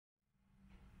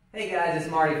Hey guys, it's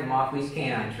Marty from Off Leash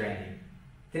K9 Training.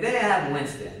 Today I have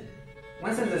Winston.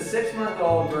 Winston's a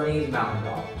 6-month-old Bernese mountain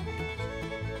dog.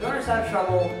 The owners have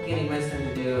trouble getting Winston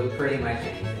to do pretty much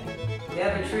anything. They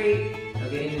have a treat, they'll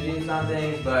get him to do some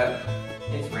things, but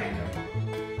it's random.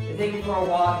 They take him for a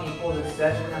walk and he pulls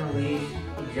excessively on the leash,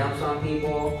 he jumps on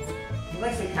people, he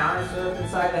likes to counter surf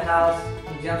inside the house,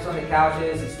 he jumps on the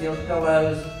couches, he steals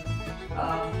pillows,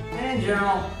 and in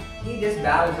general, he just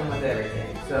battles them with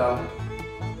everything. So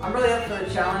I'm really up for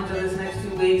the challenge of this next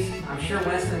 2 weeks. I'm sure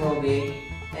Winston will be,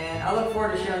 and I look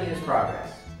forward to showing you his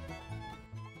progress.